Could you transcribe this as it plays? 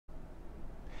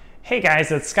Hey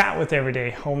guys, it's Scott with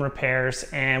Everyday Home Repairs,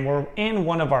 and we're in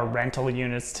one of our rental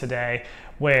units today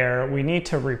where we need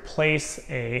to replace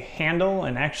a handle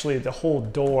and actually the whole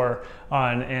door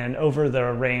on an over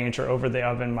the range or over the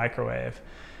oven microwave.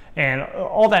 And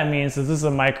all that means is this is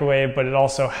a microwave, but it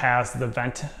also has the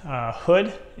vent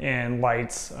hood and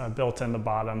lights built in the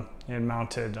bottom and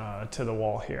mounted to the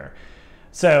wall here.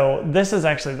 So this is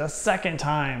actually the second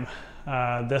time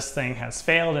this thing has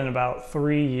failed in about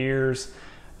 3 years.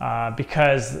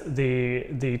 Because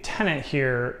the tenant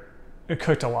here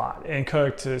cooked a lot and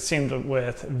cooked, it seemed,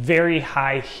 with very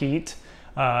high heat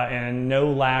and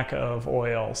no lack of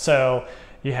oil. So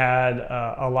you had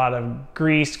a lot of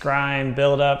grease, grime,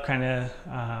 buildup, kind of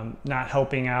not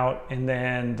helping out. And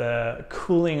then the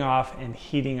cooling off and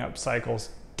heating up cycles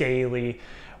daily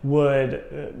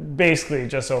would basically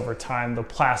just over time, the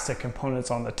plastic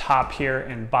components on the top here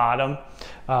and bottom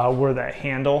where the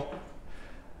handle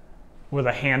would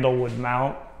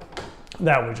mount,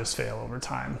 that would just fail over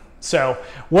time. So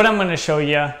what I'm going to show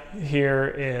you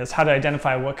here is how to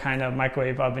identify what kind of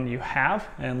microwave oven you have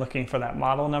and looking for that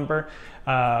model number.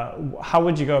 How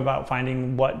would you go about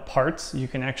finding what parts you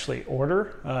can actually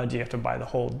order? Do you have to buy the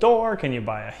whole door? Can you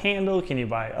buy a handle? Can you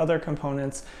buy other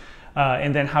components?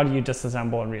 And then how do you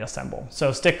disassemble and reassemble?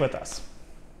 So stick with us.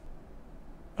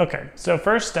 Okay, so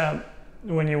first step,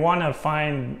 when you want to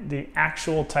find the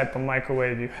actual type of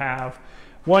microwave you have,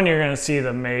 one, you're going to see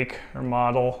the make or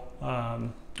model,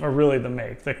 or really the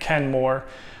make, the Kenmore.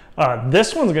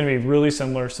 This one's going to be really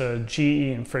similar to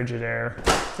GE and Frigidaire.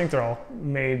 I think they're all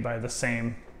made by the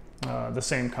same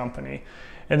company.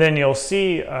 And then you'll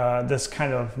see this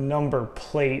kind of number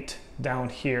plate down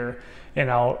here, and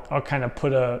I'll kind of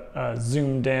put a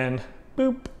zoomed in,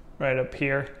 boop, right up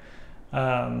here.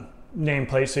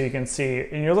 Nameplate so you can see,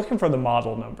 and you're looking for the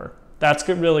model number. That's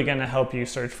really going to help you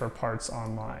search for parts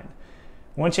online.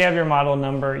 Once you have your model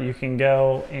number, you can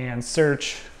go and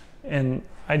search, and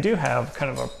I do have kind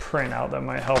of a printout that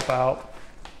might help out.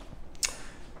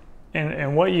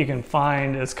 And what you can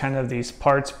find is kind of these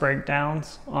parts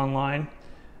breakdowns online.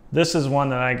 This is one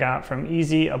that I got from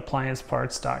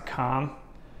easyapplianceparts.com,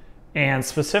 and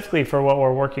specifically for what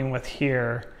we're working with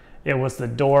here, it was the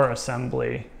door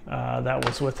assembly that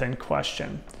was within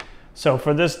question. So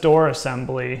for this door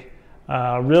assembly,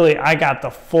 really I got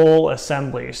the full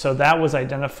assembly. So that was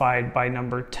identified by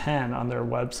number 10 on their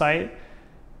website,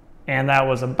 and that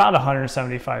was about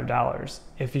 $175.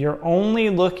 If you're only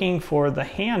looking for the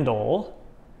handle,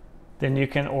 then you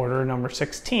can order number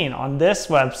 16. On this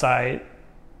website,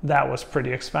 that was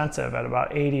pretty expensive at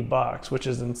about 80 bucks, which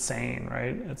is insane,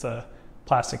 right? It's a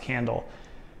plastic handle.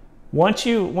 Once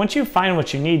you find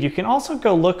what you need, you can also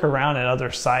go look around at other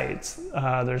sites.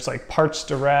 There's like Parts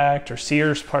Direct or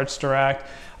Sears Parts Direct.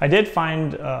 I did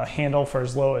find a handle for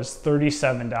as low as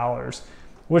 $37,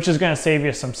 which is going to save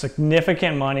you some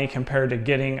significant money compared to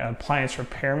getting an appliance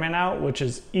repairman out, which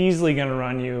is easily going to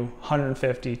run you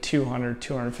 $150, $200,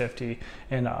 $250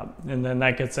 and up. And then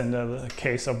that gets into the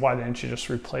case of why didn't you just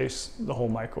replace the whole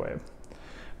microwave?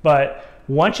 But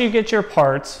once you get your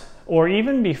parts, or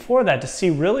even before that, to see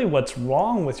really what's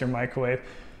wrong with your microwave.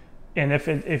 And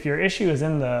if your issue is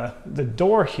in the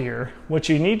door here, what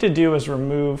you need to do is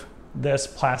remove this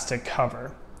plastic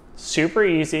cover. Super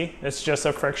easy, it's just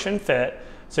a friction fit.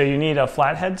 So you need a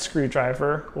flathead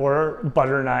screwdriver or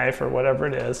butter knife or whatever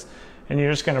it is, and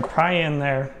you're just gonna pry in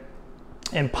there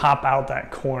and pop out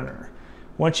that corner.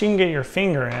 Once you can get your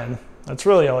finger in, that's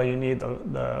really all you need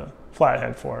the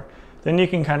flathead for. Then you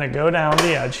can kind of go down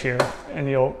the edge here, and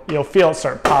you'll feel it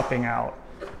start popping out.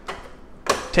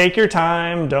 Take your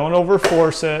time, don't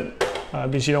overforce it,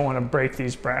 because you don't want to break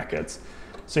these brackets.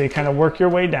 So you kind of work your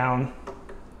way down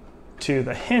to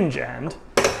the hinge end.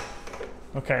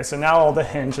 Okay, so now all the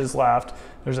hinge is left.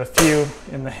 There's a few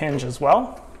in the hinge as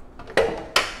well.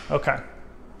 Okay,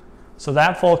 so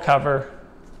that full cover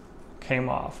came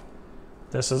off.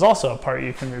 This is also a part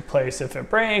you can replace if it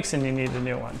breaks and you need a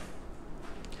new one.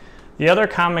 The other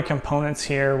common components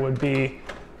here would be,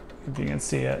 if you can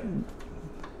see it,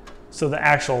 so the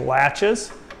actual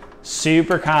latches,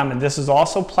 super common. This is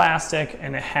also plastic,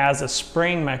 and it has a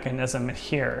spring mechanism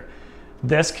here.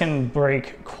 This can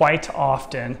break quite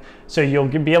often, so you'll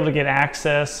be able to get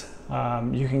access.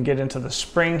 You can get into the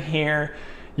spring here.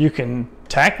 You can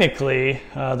technically,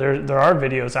 there are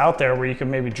videos out there where you can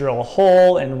maybe drill a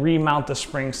hole and remount the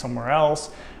spring somewhere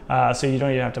else. So you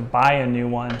don't even have to buy a new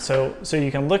one. So you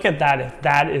can look at that if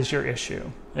that is your issue.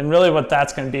 And really what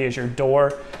that's going to be is your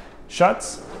door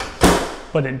shuts,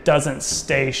 but it doesn't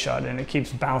stay shut and it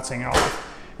keeps bouncing off.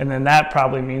 And then that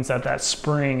probably means that that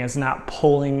spring is not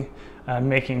pulling,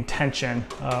 making tension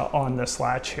on this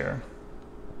latch here.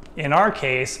 In our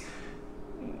case,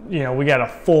 you know, we got a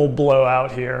full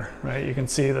blowout here, right? You can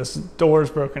see this door's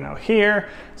broken out here.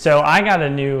 So I got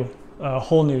a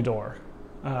whole new door.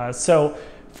 So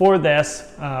for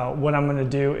this, what I'm gonna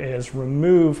do is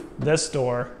remove this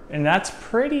door, and that's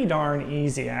pretty darn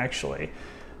easy actually.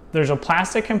 There's a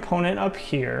plastic component up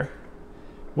here,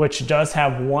 which does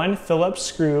have one Phillips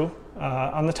screw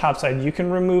on the top side. You can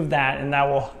remove that, and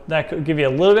that could give you a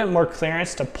little bit more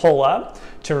clearance to pull up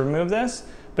to remove this,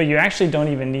 but you actually don't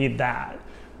even need that.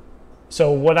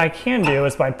 So what I can do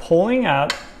is by pulling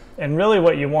up, and really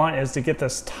what you want is to get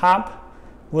this top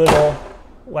little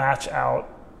latch out,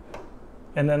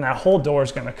 and then that whole door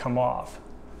is going to come off.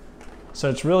 So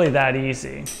it's really that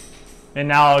easy. And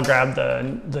now I'll grab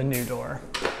the new door.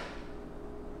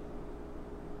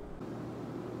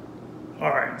 All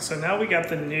right, so now we got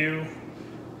the new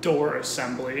door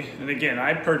assembly. And again,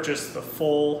 I purchased the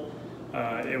full,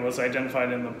 it was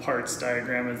identified in the parts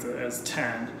diagram as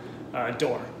 10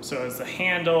 door. So it has the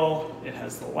handle, it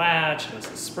has the latch, it has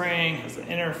the spring, it has the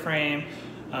inner frame.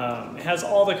 It has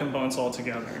all the components all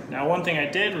together. Now, one thing I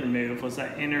did remove was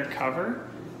that inner cover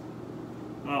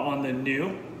on the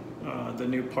new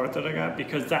part that I got,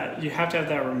 because that you have to have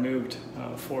that removed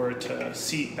for it to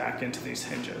seat back into these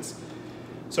hinges.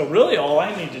 So really all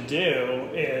I need to do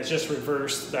is just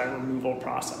reverse that removal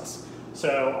process.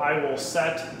 So I will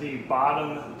set the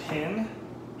bottom pin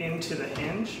into the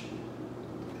hinge.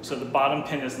 So the bottom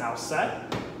pin is now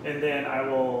set, and then I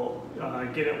will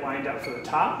get it lined up for the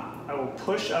top. I will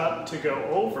push up to go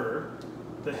over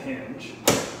the hinge,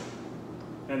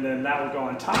 and then that will go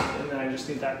on top, and then I just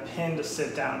need that pin to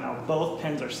sit down. Now both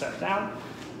pins are set down,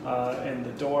 and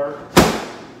the door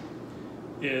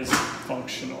is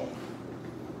functional.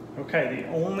 Okay, the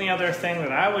only other thing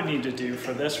that I would need to do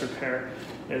for this repair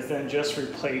is then just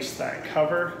replace that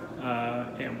cover,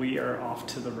 and we are off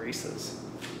to the races.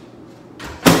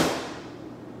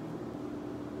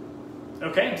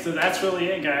 Okay, so that's really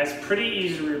it, guys. Pretty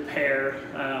easy to repair,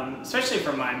 especially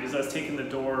for mine, because I was taking the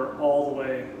door all the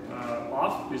way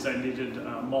off because I needed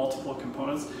multiple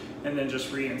components, and then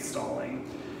just reinstalling.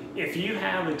 If you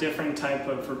have a different type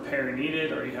of repair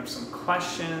needed, or you have some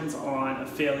questions on a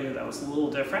failure that was a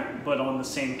little different, but on the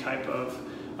same type of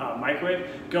microwave,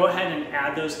 go ahead and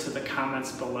add those to the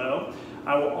comments below.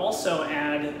 I will also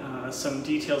add some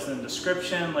details in the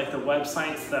description, like the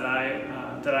websites that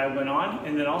I went on,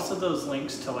 and then also those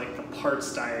links to like the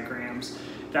parts diagrams.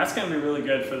 That's going to be really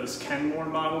good for this Kenmore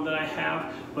model that I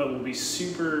have, but will be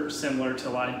super similar to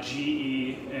a lot of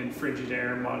GE and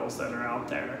Frigidaire models that are out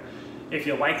there. If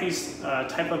you like these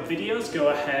type of videos, go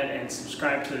ahead and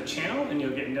subscribe to the channel, and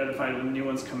you'll get notified when new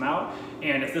ones come out.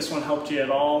 And if this one helped you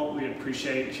at all, we'd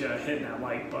appreciate you hitting that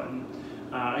like button.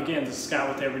 Again, this is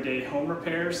Scott with Everyday Home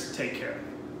Repairs. Take care.